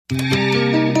People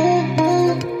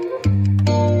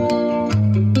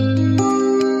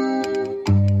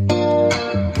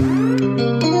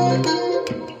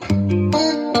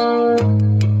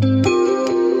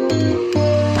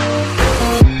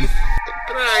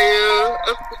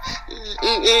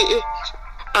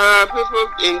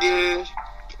in the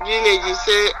village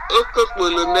say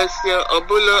okokpolo mesia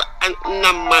obolo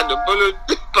namado bolo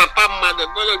papa mado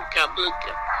bolo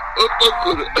kabuka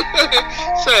okokoro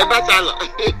so a batalo.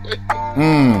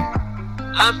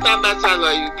 After batalo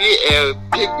you be a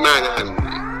big man and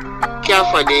care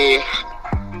for the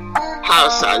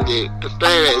house and the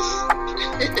parents.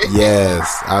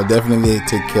 Yes, I'll definitely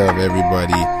take care of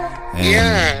everybody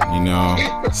and you know,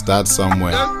 start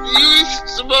somewhere. You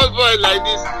small boy like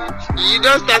this, you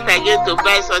don't start again to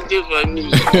buy something for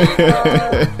me.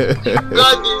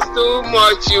 God is too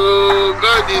much, you.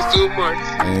 God is too much.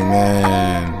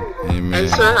 Amen. Amen. I'm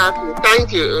so happy.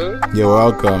 Thank you. You're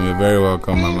welcome. You're very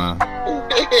welcome, Mama.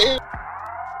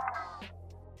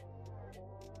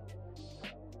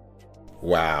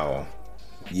 Wow.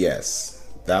 Yes,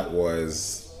 that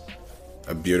was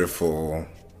a beautiful,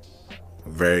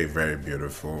 very, very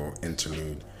beautiful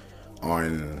interlude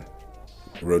on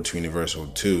Road to Universal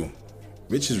 2,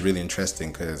 which is really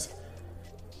interesting because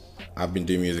I've been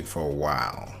doing music for a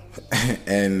while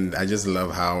and I just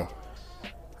love how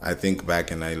I think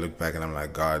back and I look back and I'm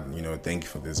like, God, you know, thank you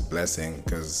for this blessing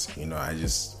because, you know, I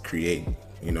just create,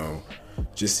 you know,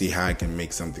 just see how I can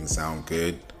make something sound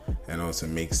good and also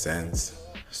make sense.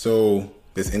 So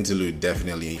this interlude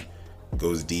definitely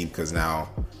goes deep because now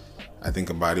I think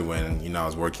about it when, you know, I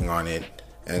was working on it,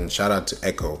 and shout out to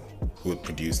Echo who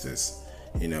produced this.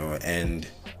 You know, and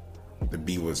the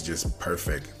beat was just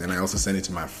perfect. Then I also sent it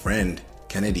to my friend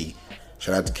Kennedy.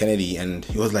 Shout out to Kennedy, and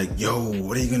he was like, yo,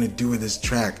 what are you gonna do with this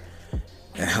track?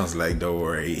 And I was like, don't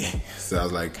worry. So I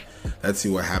was like, let's see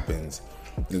what happens.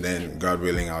 And then God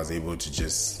willing, I was able to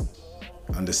just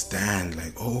understand,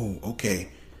 like, oh, okay,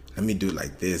 let me do it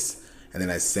like this. And then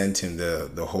I sent him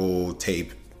the whole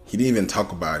tape. He didn't even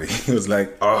talk about it. He was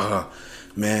like, oh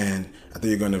man, I thought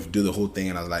you were gonna do the whole thing.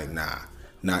 And I was like, nah,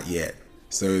 not yet.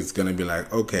 So it's going to be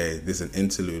like, okay, this is an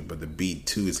interlude, but the beat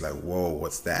too is like, whoa,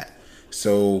 what's that?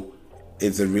 So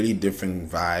it's a really different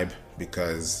vibe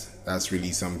because that's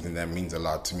really something that means a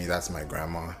lot to me. That's my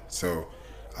grandma. So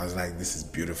I was like, this is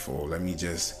beautiful. Let me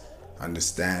just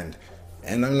understand.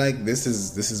 And I'm like, this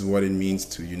is what it means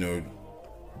to, you know,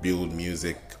 build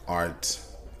music, art,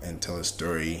 and tell a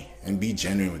story and be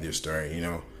genuine with your story, you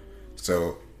know?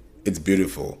 So it's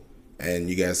beautiful. And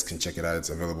you guys can check it out. It's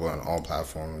available on all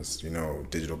platforms, you know,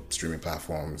 digital streaming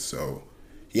platforms. So,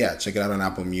 yeah, check it out on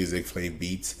Apple Music, Flav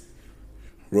Beats,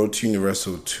 Road to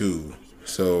Universal 2.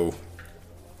 So,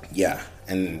 yeah.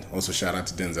 And also shout out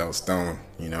to Denzel Stone,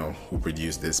 you know, who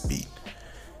produced this beat.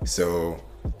 So,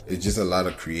 it's just a lot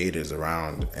of creators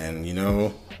around. And, you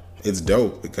know, it's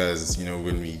dope because, you know,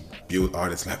 when we build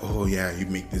art, it's like, oh, yeah, you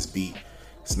make this beat.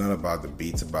 It's not about the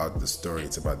beat. It's about the story.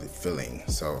 It's about the feeling.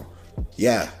 So,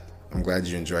 yeah. I'm glad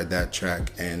you enjoyed that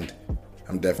track, and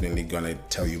I'm definitely going to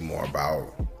tell you more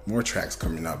about more tracks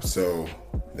coming up. So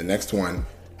the next one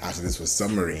after this was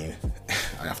Submarine.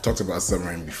 I've talked about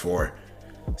Submarine before,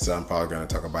 so I'm probably going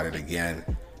to talk about it again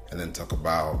and then talk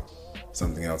about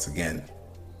something else again,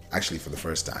 actually for the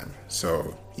first time.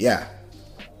 So yeah,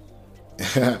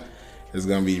 it's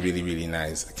going to be really, really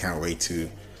nice. I can't wait to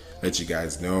let you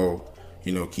guys know,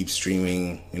 you know, keep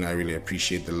streaming. You know, I really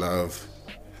appreciate the love.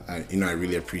 I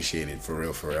really appreciate it for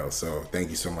real. So thank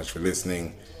you so much for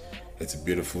listening. It's a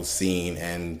beautiful scene,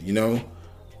 and you know,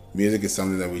 music is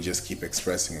something that we just keep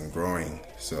expressing and growing.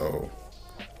 So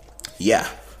yeah,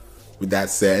 with that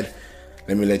said,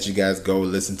 let me let you guys go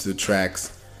listen to the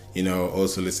tracks. You know,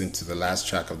 also listen to the last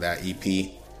track of that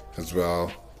EP as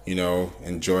well. You know,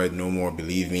 enjoy it. No More,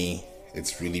 Believe Me.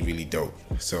 It's really, really dope.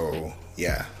 So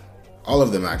yeah, all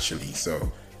of them actually. So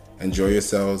enjoy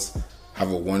yourselves. Have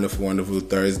a wonderful, wonderful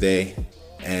Thursday.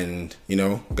 And, you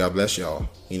know, God bless y'all.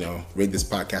 You know,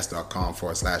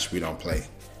 ratethispodcast.com/we don't play.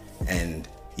 And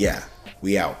yeah,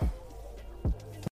 we out.